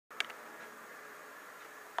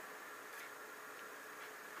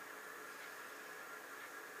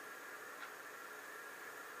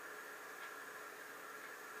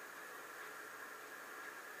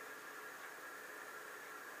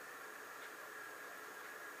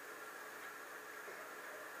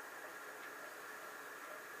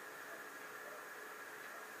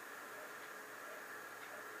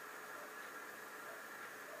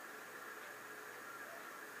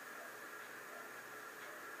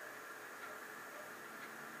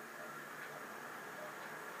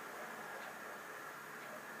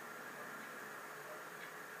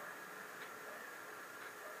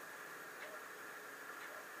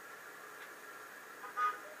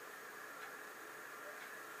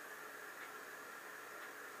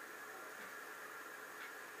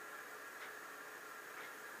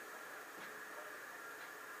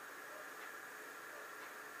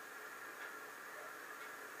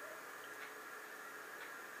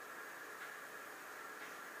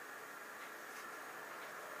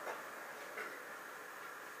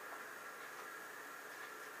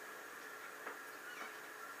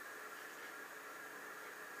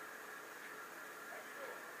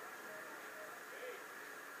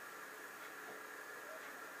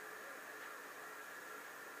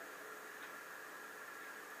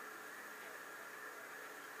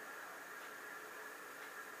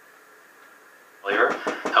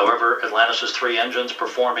However, Atlantis' 3 engines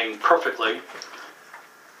performing perfectly.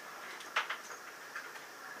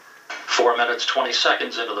 4 minutes, 20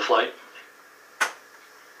 seconds into the flight.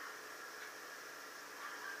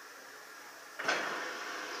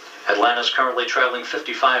 Atlantis currently traveling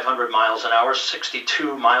 5,500 miles an hour,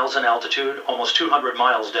 62 miles in altitude, almost 200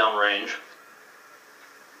 miles downrange.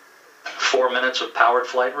 4 minutes of powered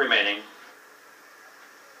flight remaining.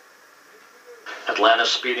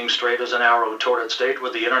 Atlantis speeding straight as an arrow toward its date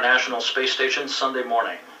with the International Space Station Sunday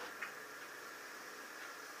morning.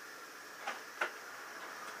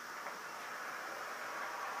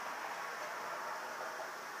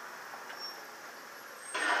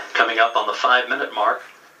 Coming up on the 5-minute mark.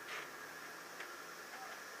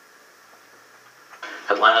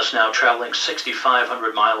 Atlantis now traveling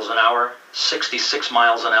 6,500 miles an hour, 66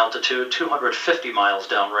 miles in altitude, 250 miles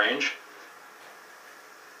downrange.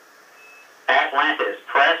 Atlantis,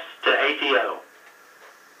 press to ATO.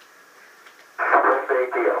 Press to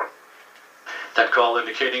ATO. That call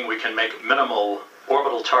indicating we can make minimal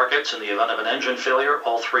orbital targets in the event of an engine failure.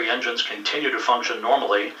 All 3 engines continue to function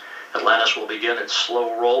normally. Atlantis will begin its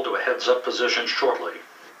slow roll to a heads-up position shortly.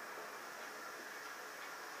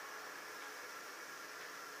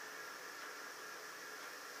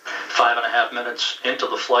 5.5 minutes into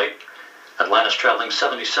the flight. Atlantis traveling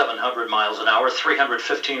 7,700 miles an hour,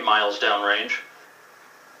 315 miles downrange.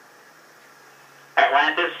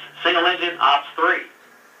 Atlantis, single engine, ops 3.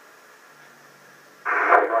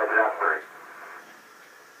 Single engine, ops 3.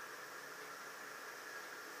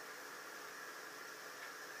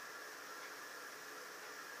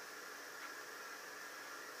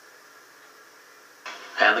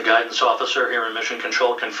 And the guidance officer here in Mission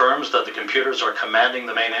Control confirms that the computers are commanding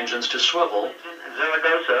the main engines to swivel.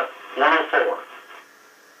 Zaragoza, 104.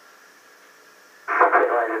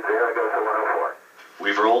 Zaragoza, 104.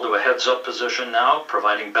 We've rolled to a heads-up position now,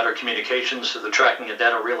 providing better communications to the tracking and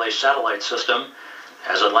data relay satellite system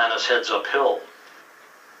as Atlantis heads uphill.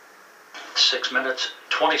 6 minutes,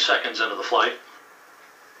 20 seconds into the flight.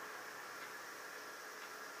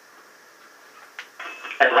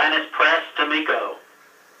 Atlantis, press to MECO.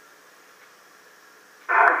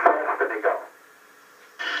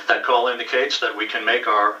 That call indicates that we can make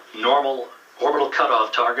our normal orbital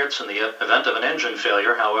cutoff targets in the event of an engine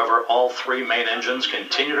failure. However, all 3 main engines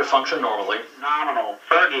continue to function normally. Nominal.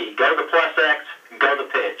 Fergie, go to plus X, go to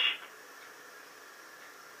pitch.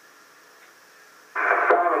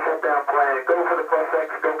 Nominal shutdown plan, go for the plus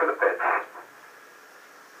X, go for the pitch.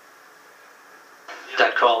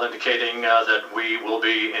 That call indicating that we will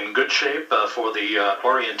be in good shape for the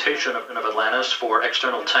orientation of Atlantis for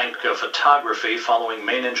external tank photography following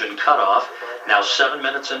main engine cutoff. Now 7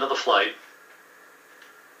 minutes into the flight.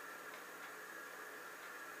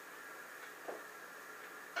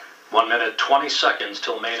 One minute, 20 seconds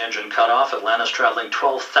till main engine cutoff. Atlantis traveling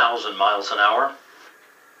 12,000 miles an hour.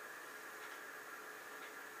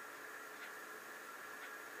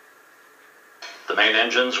 The main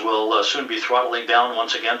engines will soon be throttling down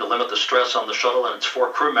once again to limit the stress on the shuttle and its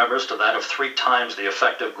 4 crew members to that of 3 times the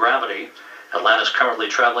effective gravity. Atlantis currently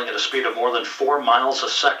traveling at a speed of more than 4 miles a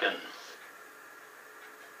second.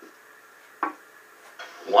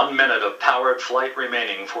 1 minute of powered flight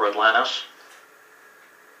remaining for Atlantis.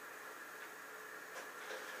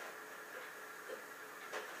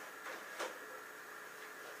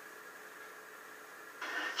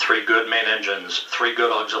 Three good main engines, 3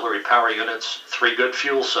 good auxiliary power units, 3 good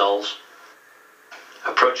fuel cells.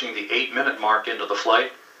 Approaching the 8-minute mark into the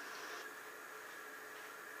flight.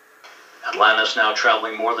 Atlantis now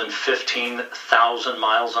traveling more than 15,000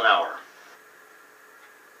 miles an hour.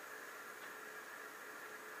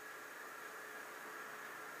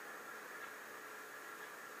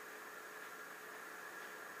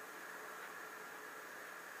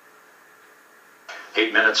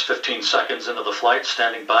 Eight minutes, 15 seconds into the flight,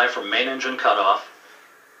 standing by for main engine cutoff.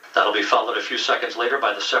 That'll be followed a few seconds later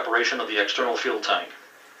by the separation of the external fuel tank.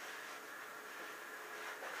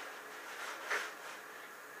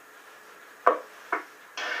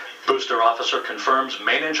 Booster officer confirms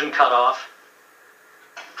main engine cutoff.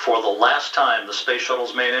 For the last time, the space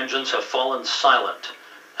shuttle's main engines have fallen silent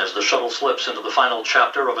as the shuttle slips into the final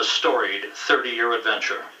chapter of a storied 30-year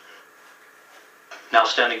adventure. Now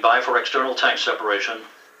standing by for external tank separation.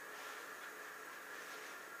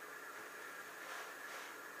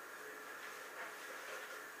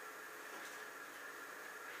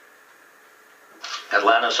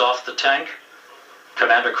 Atlantis off the tank.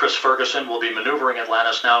 Commander Chris Ferguson will be maneuvering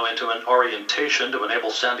Atlantis now into an orientation to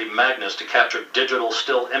enable Sandy Magnus to capture digital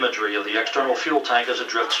still imagery of the external fuel tank as it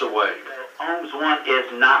drifts away. OMS 1 is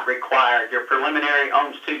not required. Your preliminary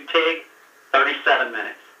OMS 2 TIG, 37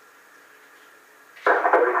 minutes.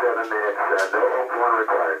 7 minutes. No up-1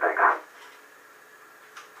 required. Thanks.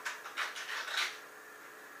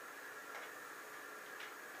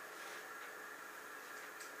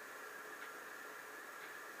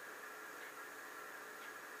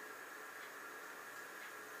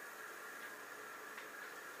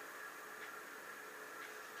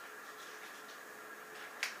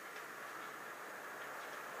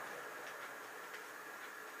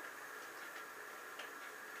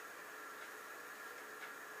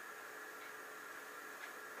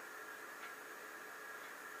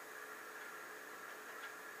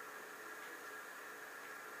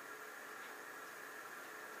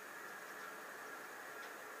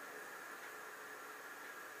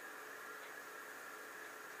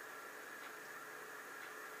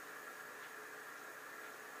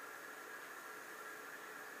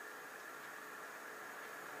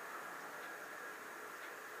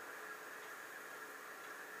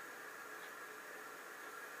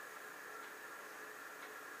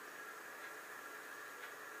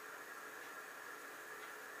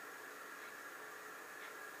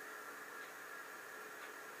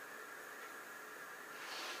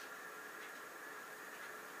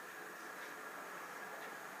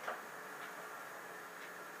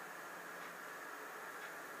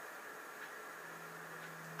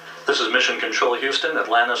 This is Mission Control Houston,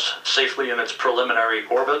 Atlantis safely in its preliminary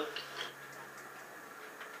orbit.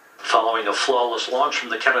 Following a flawless launch from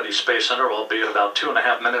the Kennedy Space Center, albeit about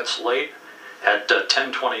 2.5 minutes late at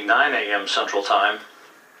 10:29 a.m. Central Time.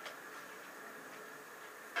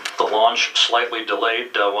 The launch slightly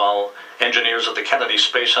delayed while engineers at the Kennedy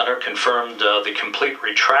Space Center confirmed the complete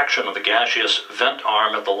retraction of the gaseous vent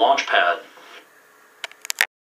arm at the launch pad.